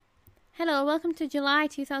Hello, welcome to July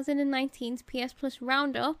 2019's PS Plus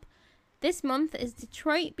Roundup. This month is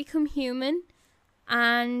Detroit Become Human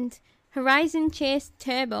and Horizon Chase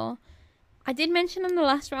Turbo. I did mention on the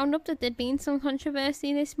last roundup that there'd been some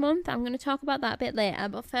controversy this month. I'm going to talk about that a bit later,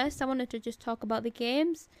 but first I wanted to just talk about the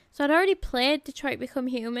games. So I'd already played Detroit Become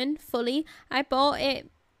Human fully. I bought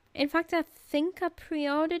it, in fact I think I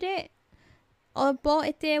pre-ordered it, or bought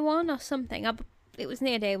it day one or something. It was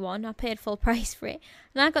near day one. I paid full price for it,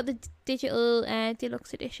 and I got the digital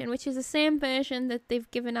deluxe edition, which is the same version that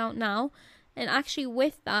they've given out now. And actually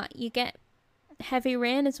with that you get Heavy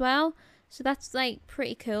Rain as well, so that's like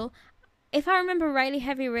pretty cool. If I remember rightly,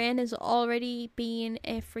 Heavy Rain has already been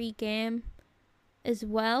a free game as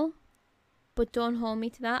well, but don't hold me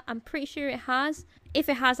to that. I'm pretty sure it has. If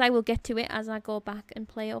it has, I will get to it as I go back and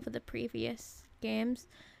play over the previous games,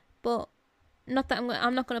 but not that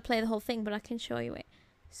I'm not going to play the whole thing, but I can show you it.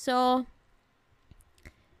 So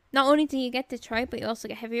not only do you get Detroit, but you also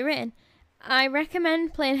get Heavy Rain. I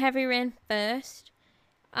recommend playing Heavy Rain first,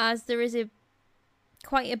 as there is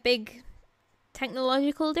quite a big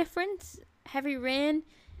technological difference. Heavy Rain,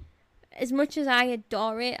 as much as I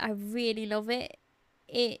adore it, I really love it,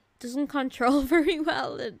 it doesn't control very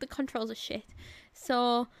well. The controls are shit.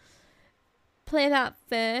 So play that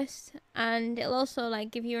first, and it'll also like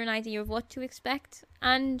give you an idea of what to expect.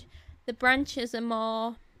 And the branches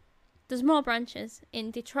are there's more branches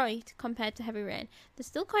in Detroit compared to Heavy Rain. There's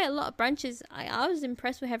still quite a lot of branches. I was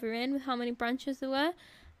impressed with Heavy Rain with how many branches there were,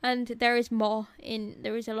 and there is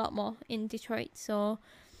a lot more in Detroit. So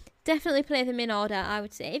definitely play them in order, I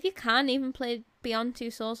would say. If you can, even play Beyond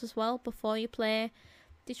Two Souls as well before you play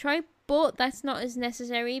Detroit, but that's not as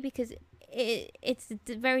necessary because it's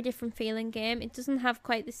a very different feeling game. It doesn't have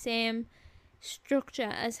quite the same structure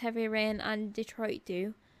as Heavy Rain and Detroit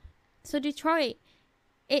do. So Detroit,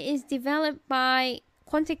 it is developed by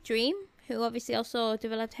Quantic Dream, who obviously also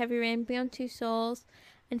developed Heavy Rain, Beyond Two Souls,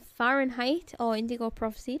 and Fahrenheit or Indigo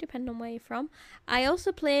Prophecy, depending on where you're from. I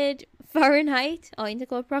also played Fahrenheit or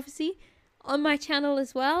Indigo Prophecy on my channel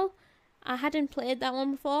as well. I hadn't played that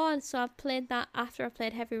one before, and so I've played that after I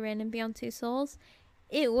played Heavy Rain and Beyond Two Souls.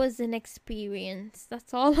 It was an experience.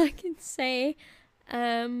 That's all I can say.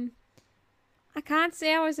 I can't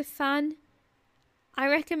say I was a fan. I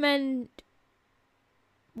recommend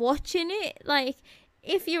watching it. Like,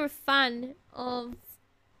 if you're a fan of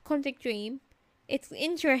Quantic Dream, it's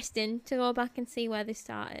interesting to go back and see where they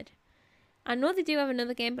started. I know they do have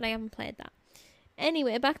another game, but I haven't played that.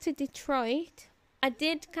 Anyway, back to Detroit. I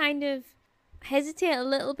did kind of hesitate a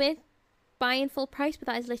little bit buying full price, but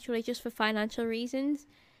that is literally just for financial reasons.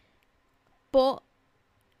 But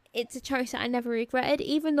it's a choice that I never regretted.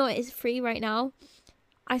 Even though it is free right now,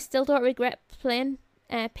 I still don't regret paying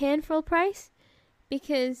full price,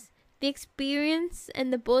 because the experience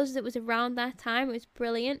and the buzz that was around that time was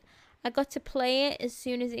brilliant. I got to play it as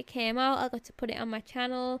soon as it came out. I got to put it on my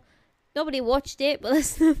channel. Nobody watched it, but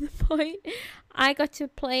that's not the point. I got to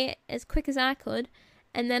play it as quick as I could,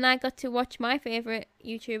 and then I got to watch my favourite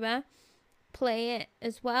YouTuber play it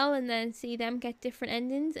as well, and then see them get different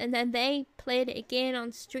endings, and then they played it again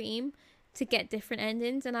on stream to get different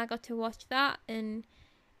endings, and I got to watch that, and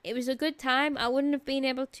it was a good time. I wouldn't have been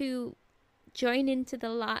able to join into the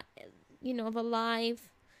live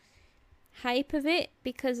hype of it,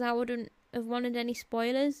 because I wouldn't have wanted any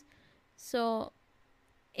spoilers. So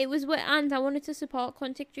it was and I wanted to support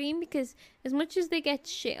Quantic Dream, because as much as they get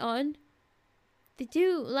shit on, they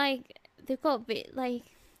do, they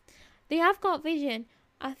have got vision.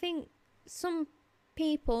 I think some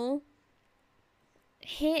people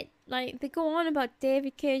hate, they go on about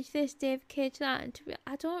David Cage this, David Cage that, and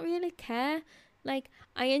I don't really care. Like,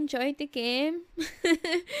 I enjoyed the game.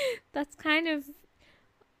 That's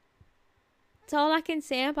all I can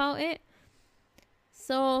say about it.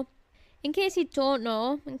 So, in case you don't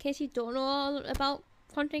know all about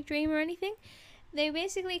Quantic Dream or anything, they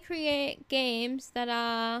basically create games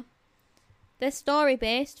that they're story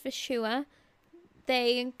based for sure.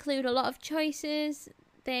 They include a lot of choices.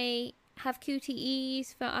 They have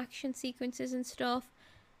QTEs for action sequences and stuff,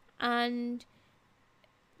 and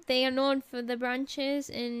they are known for the branches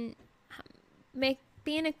and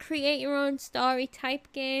being a create your own story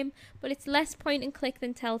type game, but it's less point and click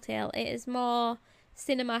than Telltale. It is more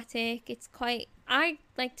cinematic. It's I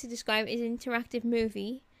like to describe it as an interactive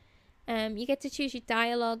movie. You get to choose your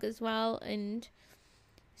dialogue as well, and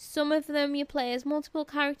some of them you play as multiple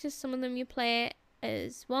characters, some of them you play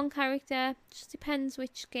as one character. Just depends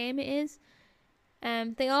which game it is.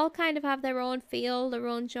 They all kind of have their own feel, their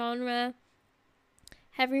own genre.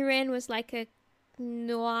 Heavy Rain was like a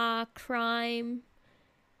noir crime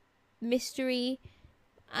mystery,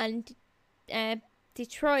 and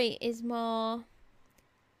Detroit is more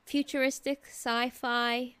futuristic,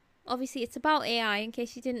 sci-fi. Obviously, it's about AI, in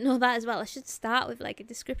case you didn't know that as well. I should start with like a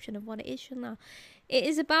description of what it is, shouldn't I? It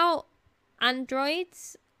is about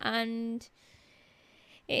androids, and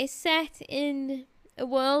it is set in a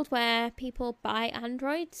world where people buy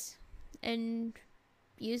androids and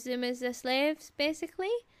use them as their slaves,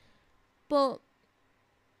 basically. But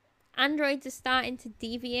androids are starting to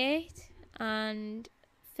deviate and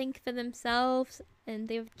think for themselves, and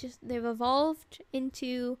they've evolved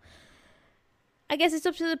into, I guess it's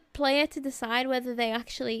up to the player to decide whether they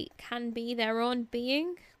actually can be their own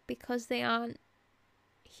being, because they aren't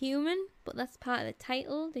human, but that's part of the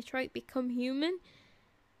title, Detroit Become Human.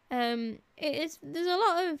 There's a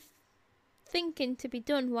lot of thinking to be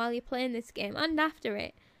done while you're playing this game and after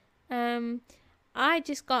it. I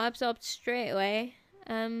just got absorbed straight away.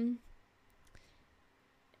 And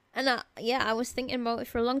I was thinking about it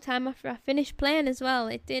for a long time after I finished playing as well.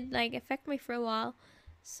 It did like affect me for a while.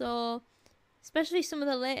 So, especially some of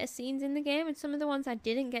the later scenes in the game and some of the ones I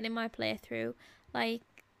didn't get in my playthrough. Like,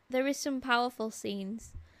 there is some powerful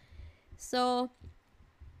scenes. So,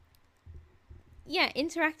 yeah,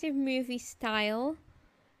 interactive movie style.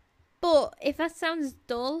 But if that sounds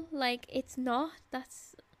dull, like, it's not.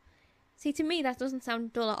 See, to me, that doesn't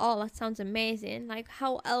sound dull at all. That sounds amazing. Like,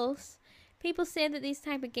 how else? People say that these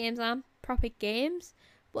type of games aren't proper games,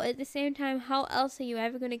 but at the same time, how else are you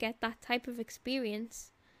ever going to get that type of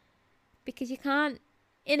experience? Because you can't,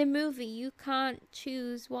 in a movie, you can't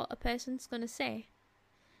choose what a person's going to say.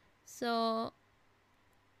 So,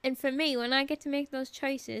 and for me, when I get to make those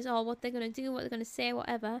choices, or what they're going to do, what they're going to say,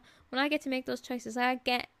 whatever, when I get to make those choices, I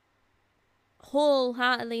get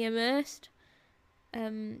wholeheartedly immersed.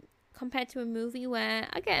 Compared to a movie where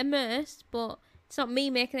I get immersed, but it's not me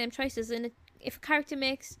making them choices. And if a character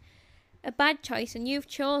makes a bad choice and you've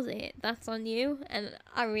chose it, that's on you. And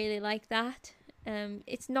I really like that.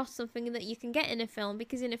 It's not something that you can get in a film,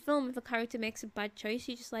 because in a film, if a character makes a bad choice,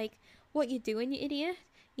 you're just like, what you doing, you idiot?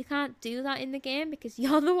 You can't do that in the game because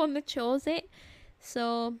you're the one that chose it.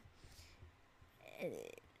 So,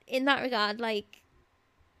 in that regard, like,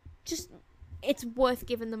 just, it's worth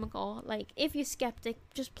giving them a go. Like, if you're skeptic,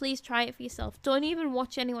 just please try it for yourself. Don't even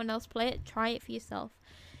watch anyone else play it. Try it for yourself,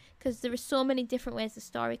 because there are so many different ways the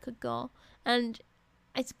story could go, and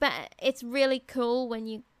it's really cool when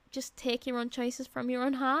you just take your own choices from your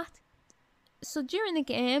own heart. So during the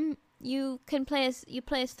game, you play as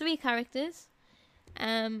 3 characters.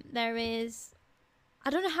 There is, I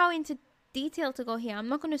don't know how into detail to go here. I'm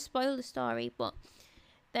not going to spoil the story, but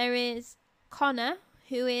there is Connor,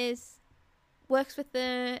 who works with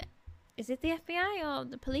is it the FBI or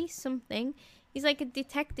the police, something. He's like a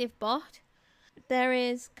detective bot. There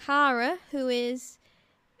is Kara, who is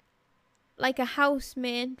like a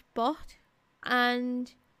housemaid bot.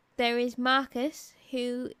 And there is Marcus,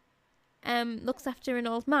 who looks after an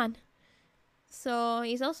old man. So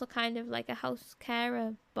he's also kind of like a house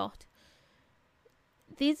carer bot.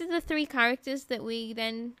 These are the 3 characters that we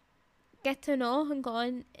then get to know and go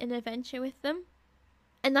on an adventure with them.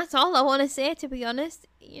 And that's all I want to say, to be honest.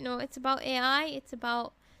 You know, it's about AI. It's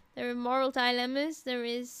about, there are moral dilemmas. There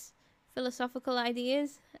is philosophical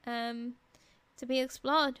ideas to be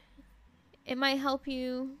explored. It might help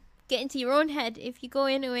you get into your own head if you go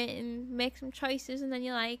into it and make some choices, and then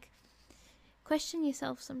you like question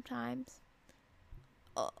yourself sometimes.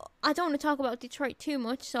 I don't want to talk about Detroit too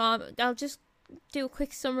much, so I'll just do a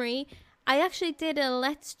quick summary. I actually did a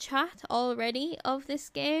Let's Chat already of this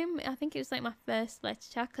game. I think it was like my first Let's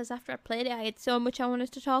Chat, because after I played it, I had so much I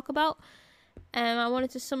wanted to talk about. I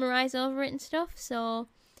wanted to summarize over it and stuff, so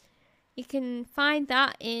you can find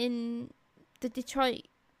that in the Detroit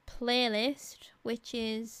playlist, which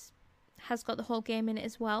has got the whole game in it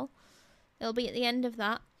as well. It'll be at the end of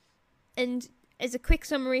that. And as a quick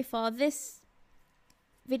summary for this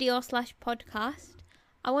video/podcast,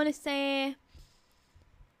 I want to say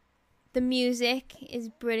the music is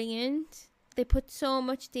brilliant. They put so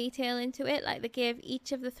much detail into it. Like, they gave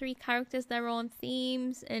each of the 3 characters their own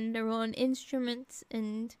themes and their own instruments,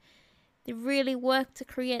 and they really worked to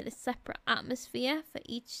create a separate atmosphere for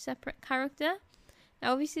each separate character.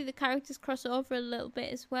 Now, obviously, the characters cross over a little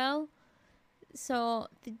bit as well. So,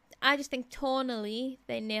 I just think tonally,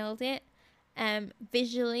 they nailed it.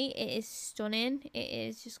 Visually, it is stunning. It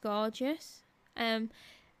is just gorgeous.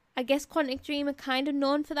 I guess Quantic Dream are kind of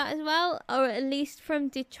known for that as well, or at least from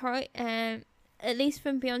Detroit, at least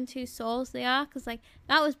from Beyond Two Souls they are, because like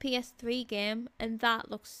that was PS3 game, and that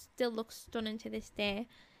still looks stunning to this day.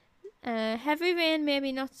 Heavy Rain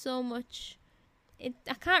maybe not so much.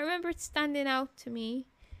 I can't remember it standing out to me,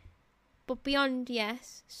 but beyond,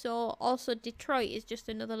 yes. So also Detroit is just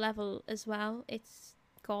another level as well. It's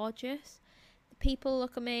gorgeous. The people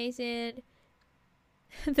look amazing.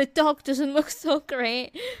 The dog doesn't look so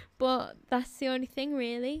great, but that's the only thing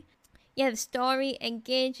really. Yeah, the story,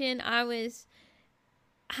 engaging. I was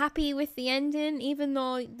happy with the ending, even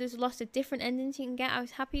though there's lots of different endings you can get. I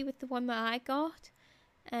was happy with the one that I got.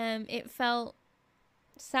 It felt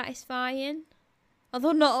satisfying,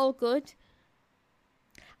 although not all good.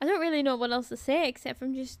 I don't really know what else to say except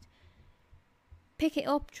from just pick it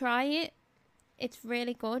up, try it. It's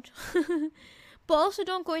really good. But also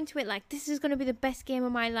don't go into it like this is going to be the best game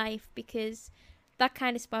of my life, because that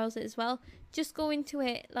kind of spoils it as well. Just go into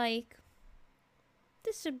it like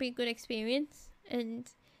this should be a good experience and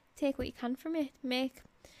take what you can from it.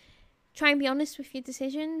 Try and be honest with your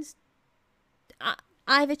decisions.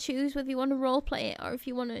 Either choose whether you want to role play it or if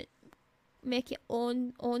you want to make your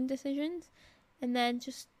own decisions, and then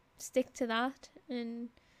just stick to that and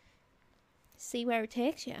see where it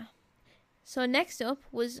takes you. So next up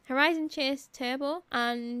was Horizon Chase Turbo,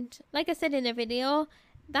 and like I said in the video,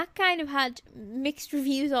 that kind of had mixed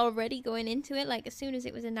reviews already going into it. Like as soon as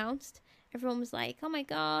it was announced, everyone was like, oh my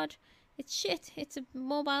god, it's shit, it's a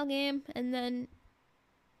mobile game. And then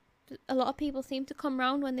a lot of people seemed to come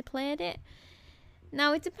round when they played it.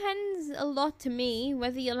 Now it depends a lot to me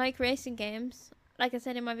whether you like racing games. Like I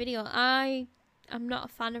said in my video, I'm not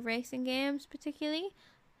a fan of racing games particularly.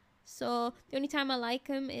 So the only time I like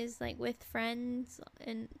them is like with friends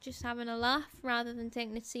and just having a laugh rather than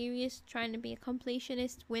taking it serious, trying to be a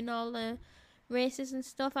completionist, win all the races and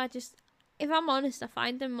stuff. If I'm honest, I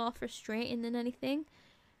find them more frustrating than anything.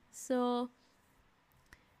 So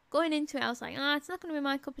going into it, I was like, it's not going to be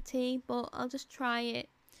my cup of tea, but I'll just try it.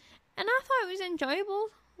 And I thought it was enjoyable.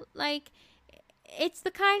 Like, it's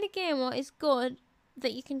the kind of game what is good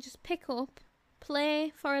that you can just pick up,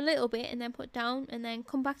 play for a little bit and then put down and then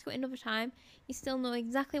come back to it another time. You still know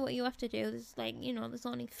exactly what you have to do. There's like, there's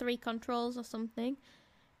only 3 controls or something.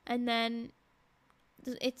 And then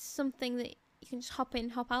it's something that you can just hop in,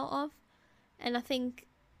 hop out of. And I think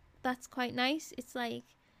that's quite nice. It's like,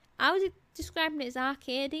 I was describing it as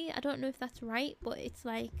arcadey. I don't know if that's right, but it's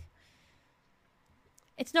like,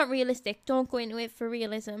 it's not realistic. Don't go into it for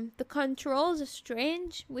realism. The controls are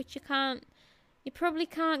strange, which you probably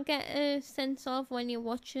can't get a sense of when you're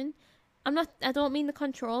watching. I don't mean the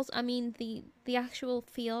controls, I mean the actual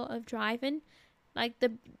feel of driving. Like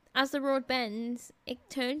as the road bends, it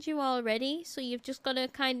turns you already, so you've just got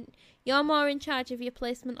to you're more in charge of your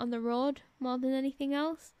placement on the road more than anything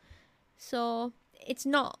else. So it's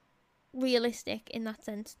not realistic in that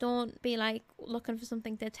sense. Don't be like looking for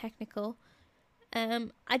something dead technical.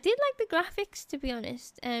 I did like the graphics, to be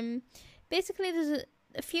honest. Basically there's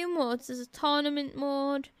a few modes. There's a tournament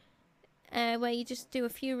mode where you just do a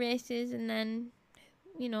few races and then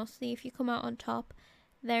see if you come out on top.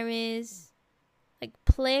 There is like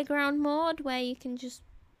playground mode where you can just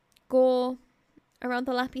go around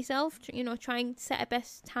the lap yourself, try and set a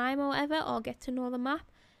best time or whatever, or get to know the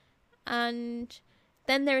map. And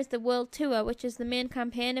then there is the world tour, which is the main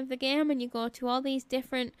campaign of the game, and you go to all these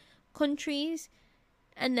different countries,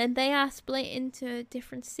 and then they are split into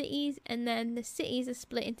different cities, and then the cities are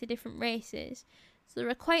split into different races. So there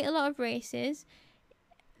are quite a lot of races.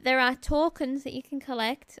 There are tokens that you can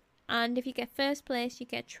collect, and if you get first place, you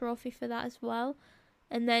get a trophy for that as well.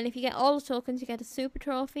 And then if you get all the tokens, you get a super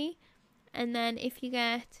trophy. And then if you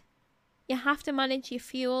have to manage your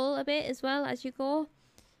fuel a bit as well as you go.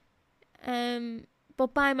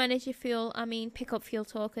 But by manage your fuel, I mean pick up fuel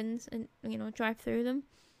tokens and drive through them.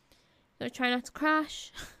 So try not to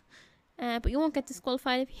crash, but you won't get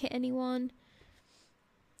disqualified if you hit anyone.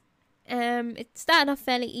 It started off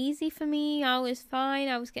fairly easy for me. I was fine.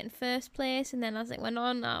 I was getting first place, and then as it went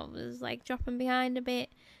on, I was like dropping behind a bit.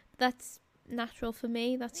 But that's natural for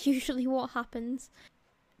me. That's usually what happens.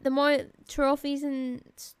 The more trophies and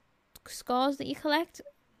scores that you collect,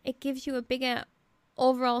 it gives you a bigger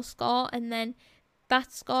overall score, and then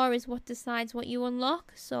that score is what decides what you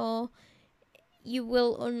unlock. So you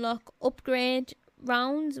will unlock upgrade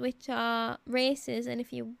rounds, which are races, and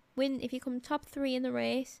if you come top 3 in the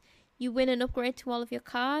race, you win an upgrade to all of your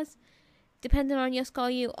cars. Depending on your score,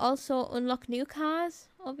 you also unlock new cars.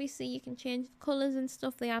 Obviously, you can change the colours and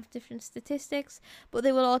stuff. They have different statistics, but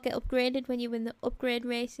they will all get upgraded when you win the upgrade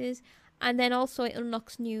races. And then also it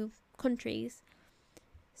unlocks new countries.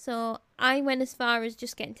 So I went as far as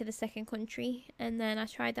just getting to the second country, and then I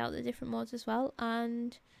tried out the different modes as well,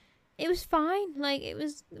 and it was fine. Like, it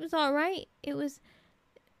was alright. It was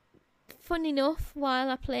fun enough while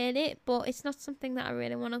I played it, but it's not something that I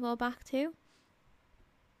really want to go back to.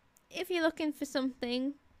 If you're looking for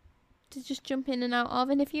something to just jump in and out of.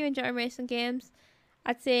 And if you enjoy racing games,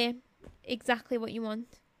 I'd say exactly what you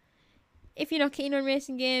want. If you're not keen on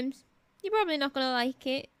racing games, you're probably not going to like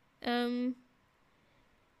it.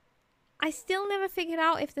 I still never figured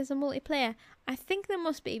out if there's a multiplayer. I think there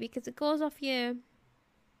must be, because it goes off your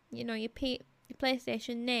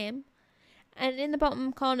PlayStation name, and in the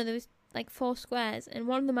bottom corner there was like 4 squares, and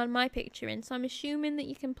one of them had my picture in. So I'm assuming that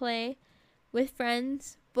you can play with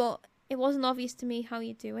friends, but it wasn't obvious to me how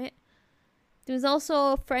you do it. There was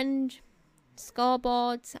also friend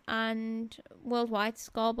scoreboards and worldwide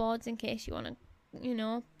scoreboards in case you want to,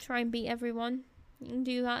 try and beat everyone. You can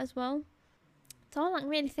do that as well. That's all I can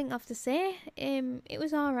really think of to say. It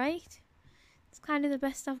was alright. It's kind of the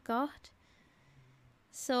best I've got.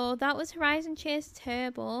 So that was Horizon Chase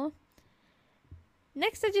Turbo.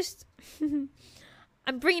 Next,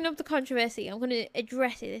 I'm bringing up the controversy. I'm going to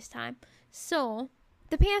address it this time. So,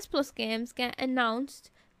 the PS Plus games get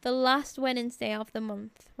announced the last Wednesday of the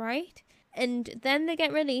month, right? And then they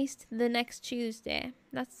get released the next Tuesday.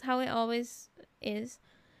 That's how it always is.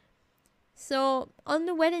 So, on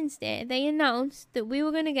the Wednesday, they announced that we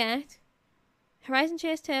were going to get Horizon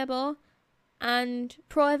Chase Turbo and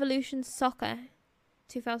Pro Evolution Soccer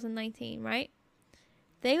 2019, right?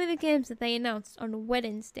 They were the games that they announced on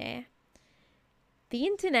Wednesday. The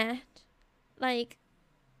internet,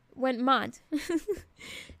 went mad.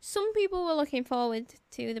 Some people were looking forward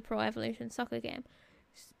to the Pro Evolution Soccer game,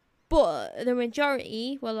 but the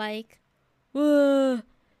majority were like, "Whoa,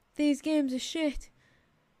 these games are shit."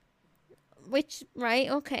 Which, right,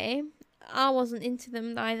 okay, I wasn't into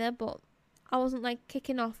them either, but I wasn't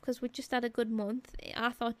kicking off because we just had a good month.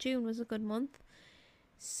 I thought June was a good month.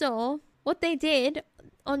 So, what they did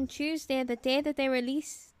on Tuesday, the day that they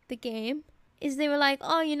released the game, is they were like,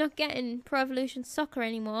 "Oh, you're not getting Pro Evolution Soccer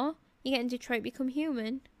anymore. You're getting Detroit Become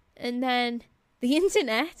Human." And then the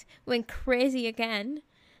internet went crazy again.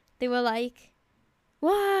 They were like,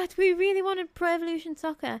 "What? We really wanted Pro Evolution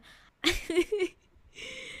Soccer."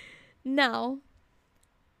 Now,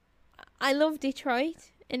 I love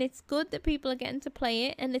Detroit, and it's good that people are getting to play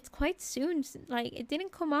it, and it's quite soon. It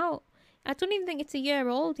didn't come out. I don't even think it's a year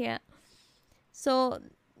old yet. So,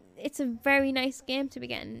 it's a very nice game to be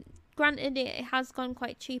getting. Granted, it has gone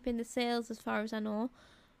quite cheap in the sales as far as I know,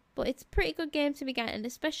 but it's a pretty good game to be getting,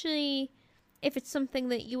 especially if it's something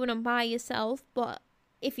that you wouldn't buy yourself, but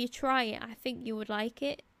if you try it, I think you would like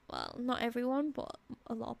it. Well, not everyone, but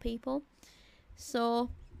a lot of people. So,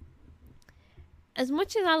 as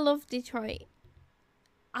much as I love Detroit,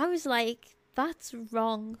 I was like, that's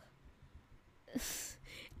wrong.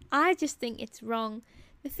 I just think it's wrong.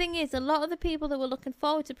 The thing is, a lot of the people that were looking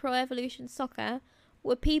forward to Pro Evolution Soccer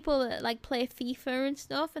were people that play FIFA and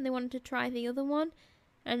stuff, and they wanted to try the other one.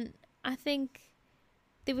 And I think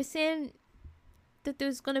they were saying that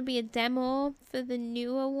there's going to be a demo for the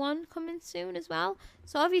newer one coming soon as well.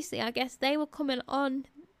 So obviously, I guess they were coming on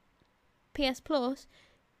PS Plus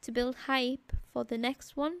to build hype for the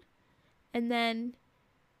next one. And then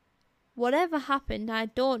whatever happened, I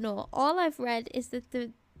don't know. All I've read is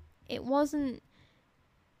that it wasn't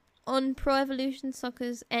on Pro Evolution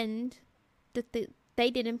Soccer's end that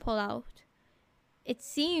they didn't pull out. It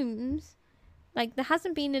seems like there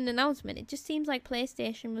hasn't been an announcement. It just seems like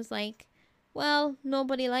PlayStation was like, well,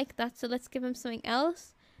 nobody liked that, so let's give them something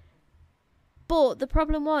else. But the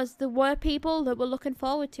problem was, there were people that were looking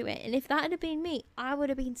forward to it. And if that had been me, I would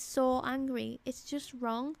have been so angry. It's just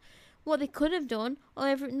wrong. What they could have done,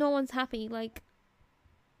 no one's happy.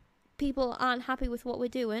 People aren't happy with what we're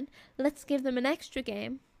doing. Let's give them an extra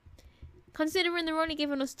game. Considering they're only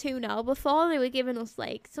giving us 2 now. Before they were giving us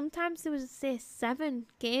sometimes there was, say, 7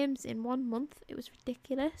 games in 1 month. It was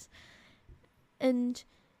ridiculous. And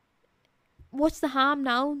what's the harm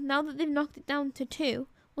now? Now that they've knocked it down to 2,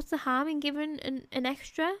 what's the harm in giving an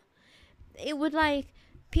extra? It would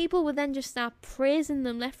people would then just start praising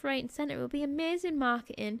them left, right and centre. It would be amazing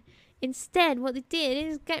marketing. Instead, what they did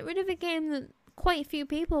is get rid of a game that quite a few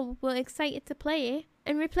people were excited to play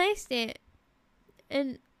and replaced it.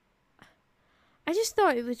 And I just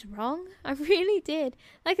thought it was wrong. I really did.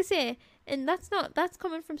 Like I say, and that's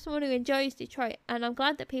coming from someone who enjoys Detroit, and I'm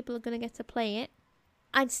glad that people are going to get to play it.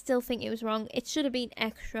 I'd still think it was wrong. It should have been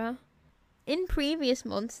extra. In previous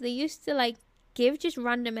months, they used to give just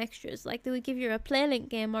random extras. They would give you a PlayLink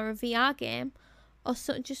game or a VR game, or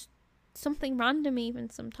just something random even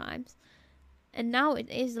sometimes. And now it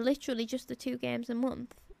is literally just the 2 games a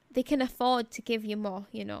month. They can afford to give you more,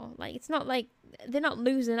 it's not like they're not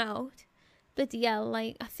losing out. Bloody hell,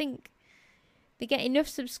 I think they get enough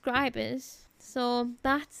subscribers. So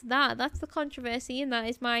that's that. That's the controversy, and that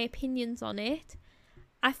is my opinions on it.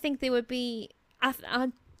 I think they would be...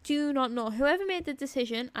 do not know. Whoever made the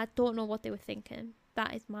decision, I don't know what they were thinking.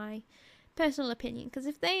 That is my personal opinion. Because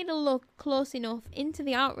if they'd have looked close enough into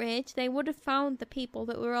the outrage, they would have found the people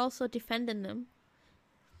that were also defending them.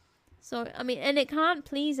 So, I mean, and it can't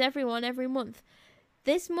please everyone every month.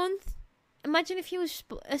 This month, imagine if you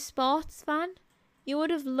were a sports fan. You would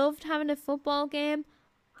have loved having a football game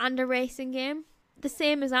and a racing game. The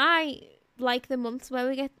same as I like the months where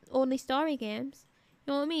we get only story games.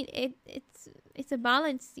 You know what I mean? It's a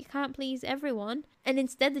balance. You can't please everyone. And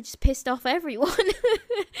instead they just pissed off everyone.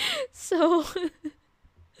 So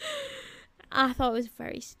I thought it was a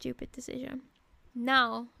very stupid decision.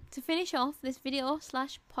 Now, to finish off this video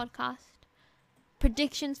 / podcast,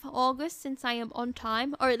 predictions for August, since I am on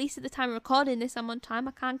time, or at least at the time of recording this I'm on time.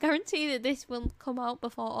 I can't guarantee that this will come out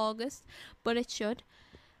before August, but it should.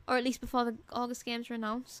 Or at least before the August games are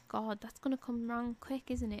announced. God, that's going to come around quick,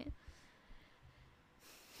 isn't it?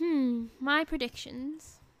 My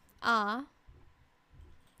predictions are...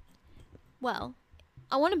 Well,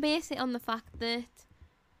 I want to base it on the fact that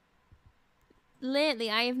lately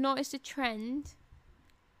I have noticed a trend.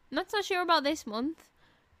 Not so sure about this month,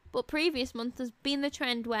 but previous month has been the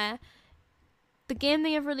trend where the game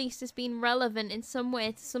they have released has been relevant in some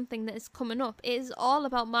way to something that is coming up. It is all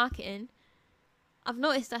about marketing. I've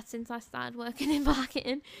noticed that since I started working in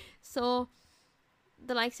marketing. So,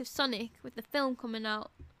 the likes of Sonic with the film coming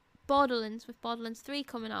out, Borderlands with Borderlands 3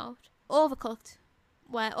 coming out, Overcooked,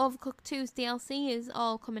 where Overcooked 2's DLC is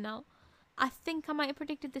all coming out. I think I might have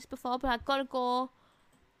predicted this before, but I've got to go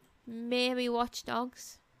maybe Watch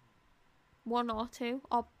Dogs 1 or 2,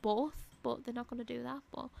 or both, but they're not going to do that,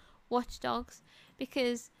 but Watch Dogs,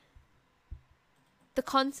 because the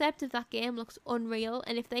concept of that game looks unreal,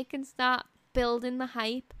 and if they can start building the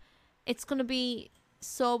hype, it's going to be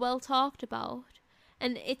so well talked about.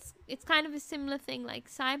 And it's kind of a similar thing, like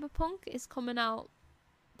Cyberpunk is coming out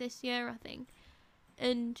this year, I think,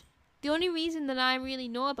 and the only reason that I really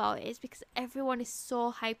know about it is because everyone is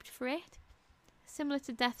so hyped for it, similar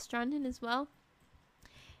to Death Stranding as well.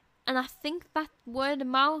 And I think that word of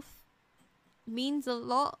mouth means a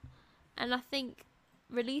lot, and I think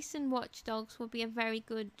releasing Watch Dogs will be a very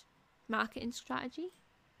good marketing strategy,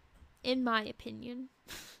 in my opinion.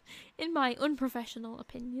 In my unprofessional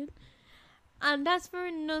opinion. And as for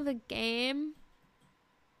another game,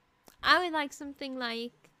 I would like something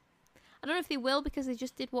like, I don't know if they will because they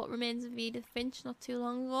just did What Remains of Edith Finch not too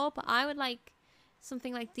long ago, but I would like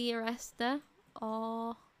something like Dear Esther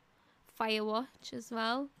or Firewatch as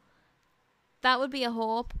well. That would be a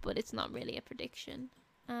hope, but it's not really a prediction.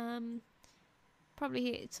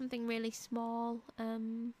 Probably something really small,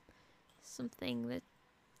 something that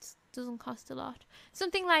doesn't cost a lot.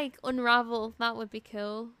 Something like Unravel, that would be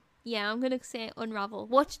cool. Yeah, I'm going to say Unravel.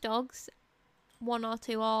 Watch Dogs 1 or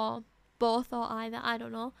 2 or both or either, I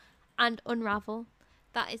don't know. And Unravel.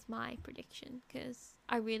 That is my prediction, because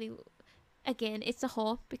I really, again, it's a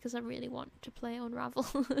hope because I really want to play Unravel.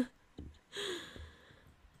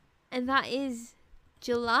 And that is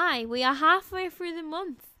July. We are halfway through the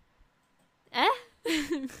month.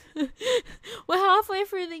 We're halfway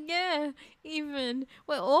through the year, even.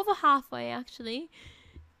 We're over halfway, actually.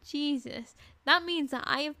 Jesus. That means that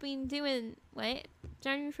I have been doing,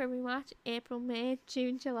 January, February, March, April, May,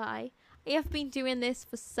 June, July. I have been doing this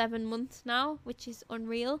for 7 months now, which is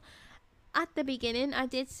unreal. At the beginning, I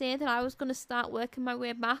did say that I was going to start working my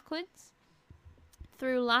way backwards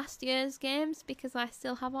through last year's games, because I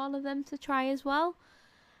still have all of them to try as well.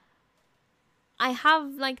 I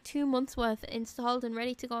have like 2 months worth installed and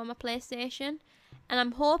ready to go on my PlayStation, and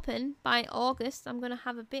I'm hoping by August I'm going to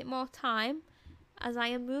have a bit more time, as I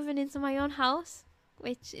am moving into my own house,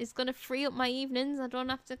 which is going to free up my evenings. I don't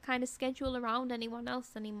have to kind of schedule around anyone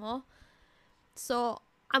else anymore. So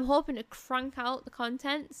I'm hoping to crank out the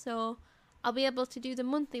content, so I'll be able to do the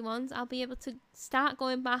monthly ones. I'll be able to start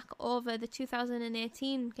going back over the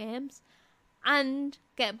 2018 games and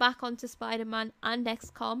get back onto Spider-Man and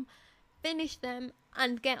XCOM, finish them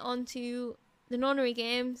and get onto the Nonary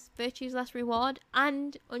games, Virtue's Last Reward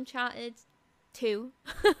and Uncharted 2.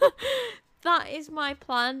 That is my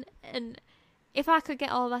plan, and if I could get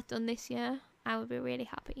all that done this year, I would be really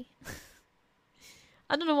happy.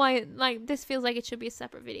 I don't know why, this feels like it should be a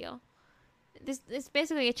separate video. This is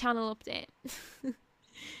basically a channel update. I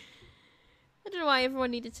don't know why everyone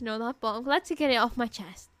needed to know that, but I'm glad to get it off my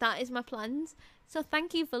chest. That is my plans. So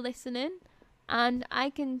thank you for listening, and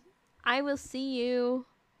I will see you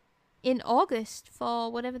in August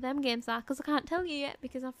for whatever them games are, because I can't tell you yet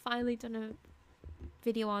because I've finally done a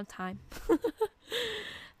video on time.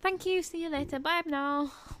 Thank you, see you later, bye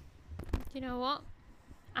now. You know what?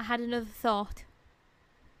 I had another thought.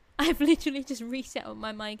 I've literally just reset up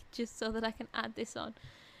my mic just so that I can add this on.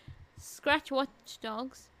 Scratch Watch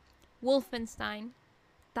Dogs, Wolfenstein.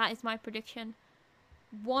 That is my prediction.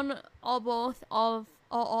 One or both of,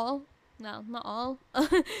 or all. No, not all.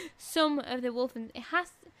 Some of the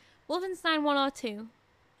Wolfenstein 1 or 2.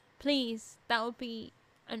 Please, that would be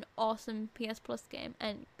an awesome PS Plus game.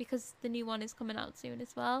 And because the new one is coming out soon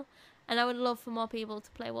as well. And I would love for more people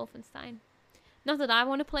to play Wolfenstein. Not that I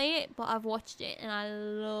want to play it, but I've watched it and I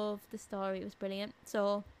love the story. It was brilliant.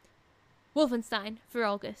 So, Wolfenstein for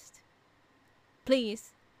August.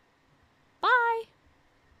 Please.